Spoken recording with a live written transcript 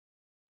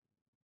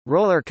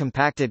Roller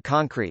compacted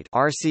concrete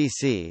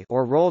 (RCC)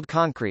 or rolled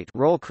concrete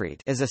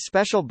 (rollcrete) is a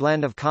special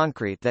blend of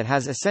concrete that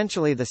has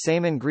essentially the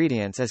same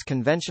ingredients as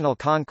conventional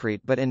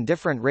concrete but in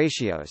different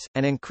ratios,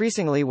 and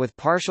increasingly with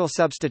partial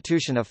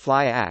substitution of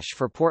fly ash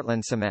for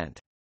Portland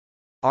cement.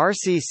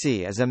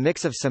 RCC is a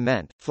mix of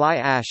cement, fly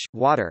ash,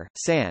 water,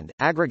 sand,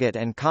 aggregate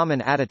and common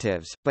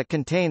additives, but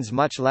contains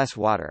much less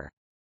water.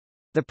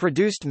 The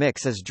produced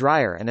mix is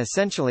drier and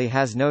essentially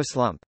has no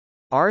slump.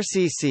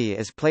 RCC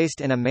is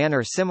placed in a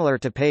manner similar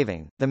to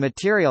paving. The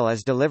material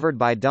is delivered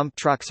by dump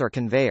trucks or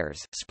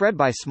conveyors, spread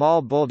by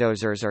small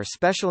bulldozers or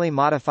specially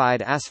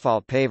modified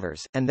asphalt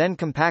pavers, and then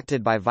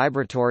compacted by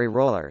vibratory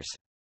rollers.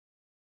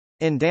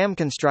 In dam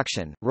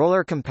construction,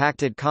 roller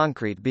compacted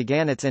concrete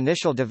began its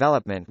initial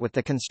development with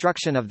the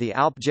construction of the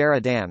Alp-Gera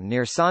Dam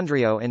near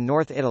Sondrio in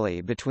North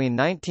Italy between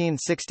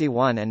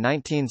 1961 and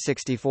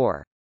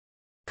 1964.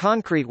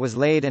 Concrete was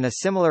laid in a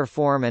similar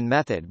form and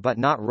method but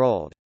not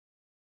rolled.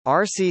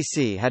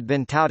 RCC had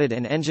been touted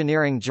in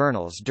engineering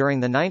journals during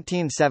the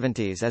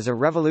 1970s as a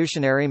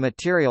revolutionary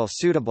material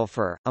suitable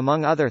for,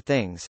 among other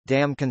things,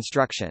 dam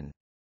construction.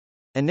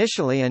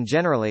 Initially and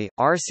generally,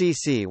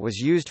 RCC was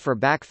used for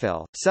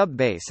backfill,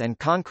 sub-base and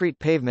concrete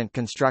pavement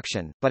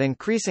construction, but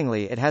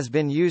increasingly it has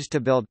been used to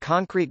build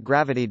concrete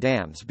gravity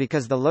dams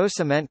because the low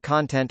cement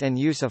content and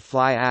use of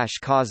fly ash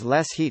cause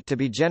less heat to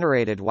be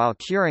generated while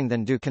curing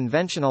than do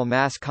conventional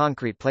mass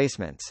concrete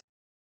placements.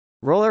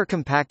 Roller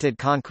compacted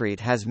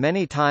concrete has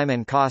many time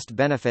and cost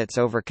benefits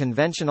over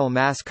conventional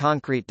mass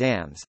concrete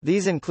dams.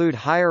 These include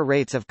higher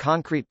rates of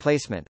concrete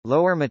placement,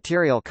 lower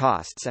material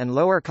costs and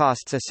lower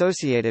costs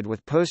associated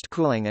with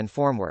post-cooling and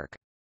formwork.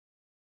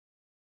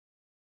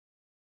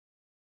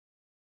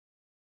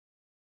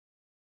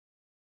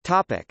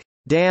 Topic: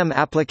 Dam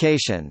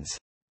applications.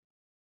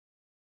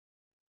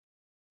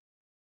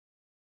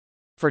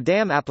 For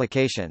dam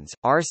applications,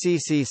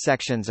 RCC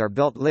sections are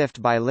built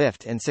lift by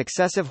lift in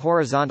successive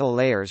horizontal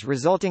layers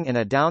resulting in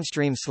a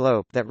downstream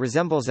slope that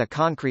resembles a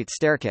concrete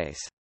staircase.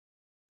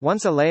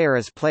 Once a layer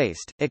is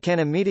placed, it can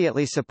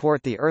immediately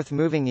support the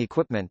earth-moving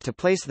equipment to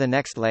place the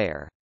next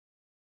layer.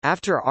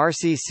 After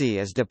RCC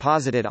is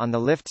deposited on the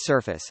lift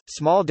surface,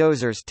 small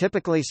dozers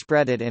typically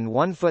spread it in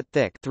 1 foot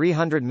thick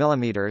 300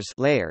 mm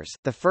layers.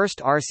 The first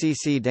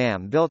RCC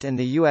dam built in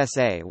the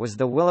USA was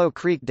the Willow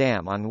Creek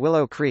Dam on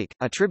Willow Creek,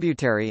 a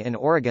tributary in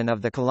Oregon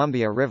of the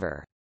Columbia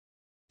River.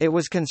 It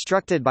was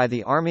constructed by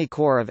the Army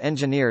Corps of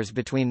Engineers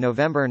between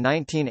November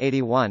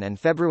 1981 and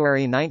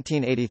February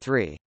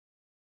 1983.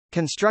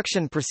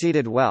 Construction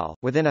proceeded well,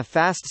 within a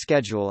fast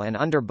schedule and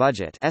under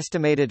budget,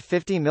 estimated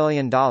 $50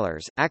 million,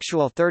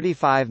 actual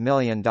 $35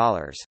 million.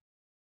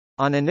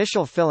 On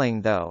initial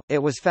filling though,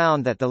 it was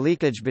found that the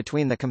leakage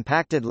between the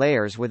compacted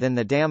layers within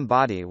the dam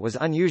body was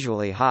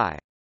unusually high.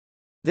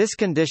 This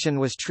condition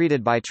was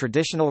treated by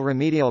traditional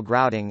remedial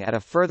grouting at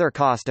a further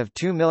cost of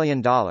 $2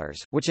 million,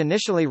 which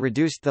initially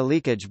reduced the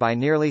leakage by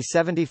nearly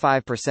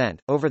 75%.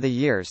 Over the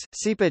years,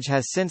 seepage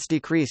has since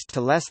decreased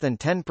to less than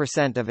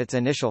 10% of its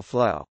initial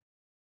flow.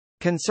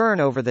 Concern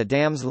over the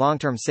dam's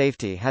long-term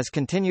safety has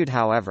continued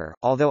however,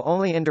 although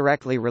only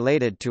indirectly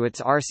related to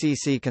its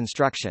RCC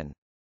construction.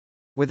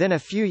 Within a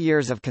few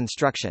years of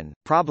construction,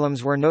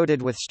 problems were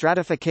noted with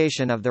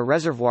stratification of the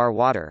reservoir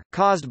water,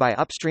 caused by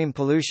upstream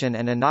pollution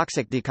and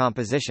anoxic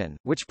decomposition,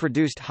 which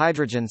produced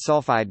hydrogen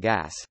sulfide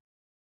gas.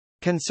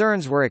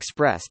 Concerns were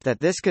expressed that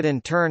this could in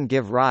turn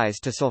give rise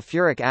to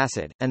sulfuric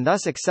acid, and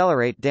thus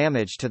accelerate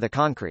damage to the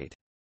concrete.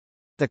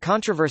 The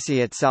controversy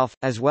itself,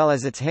 as well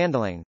as its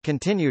handling,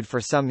 continued for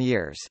some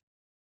years.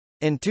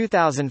 In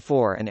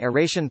 2004 an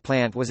aeration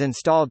plant was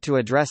installed to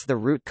address the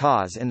root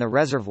cause in the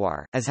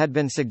reservoir, as had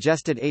been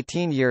suggested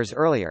 18 years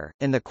earlier.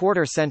 In the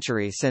quarter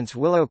century since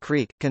Willow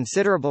Creek,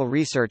 considerable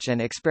research and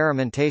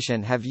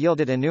experimentation have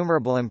yielded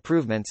innumerable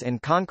improvements in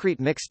concrete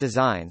mix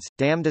designs,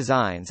 dam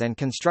designs and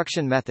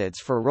construction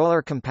methods for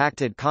roller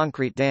compacted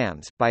concrete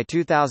dams. By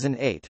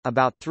 2008,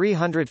 about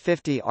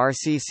 350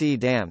 RCC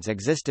dams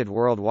existed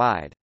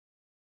worldwide.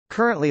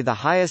 Currently the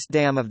highest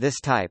dam of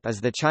this type is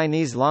the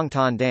Chinese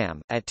Longtan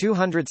Dam, at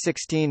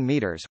 216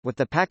 meters, with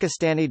the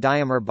Pakistani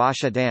Diamer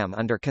Basha Dam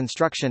under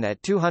construction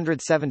at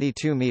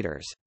 272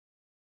 meters.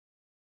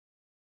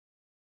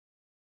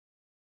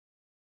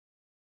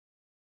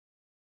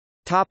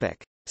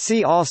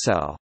 See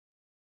also: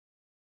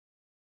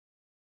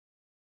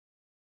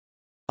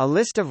 A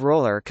list of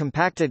roller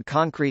compacted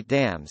concrete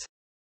dams,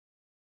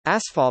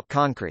 asphalt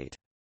concrete.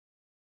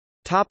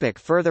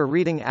 Further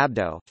reading: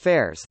 Abdo,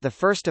 Fairs, the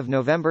 1st of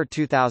November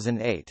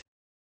 2008.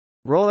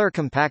 Roller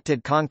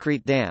compacted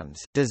concrete dams: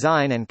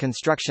 design and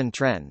construction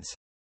trends.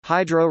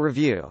 Hydro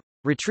Review.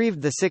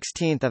 Retrieved the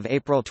 16th of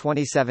April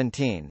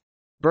 2017.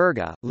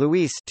 Berga,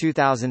 Luis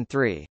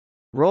 2003.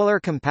 Roller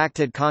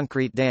compacted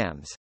concrete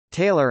dams.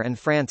 Taylor and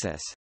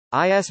Francis.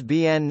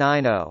 ISBN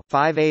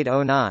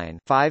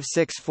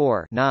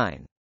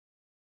 90-5809-564-9.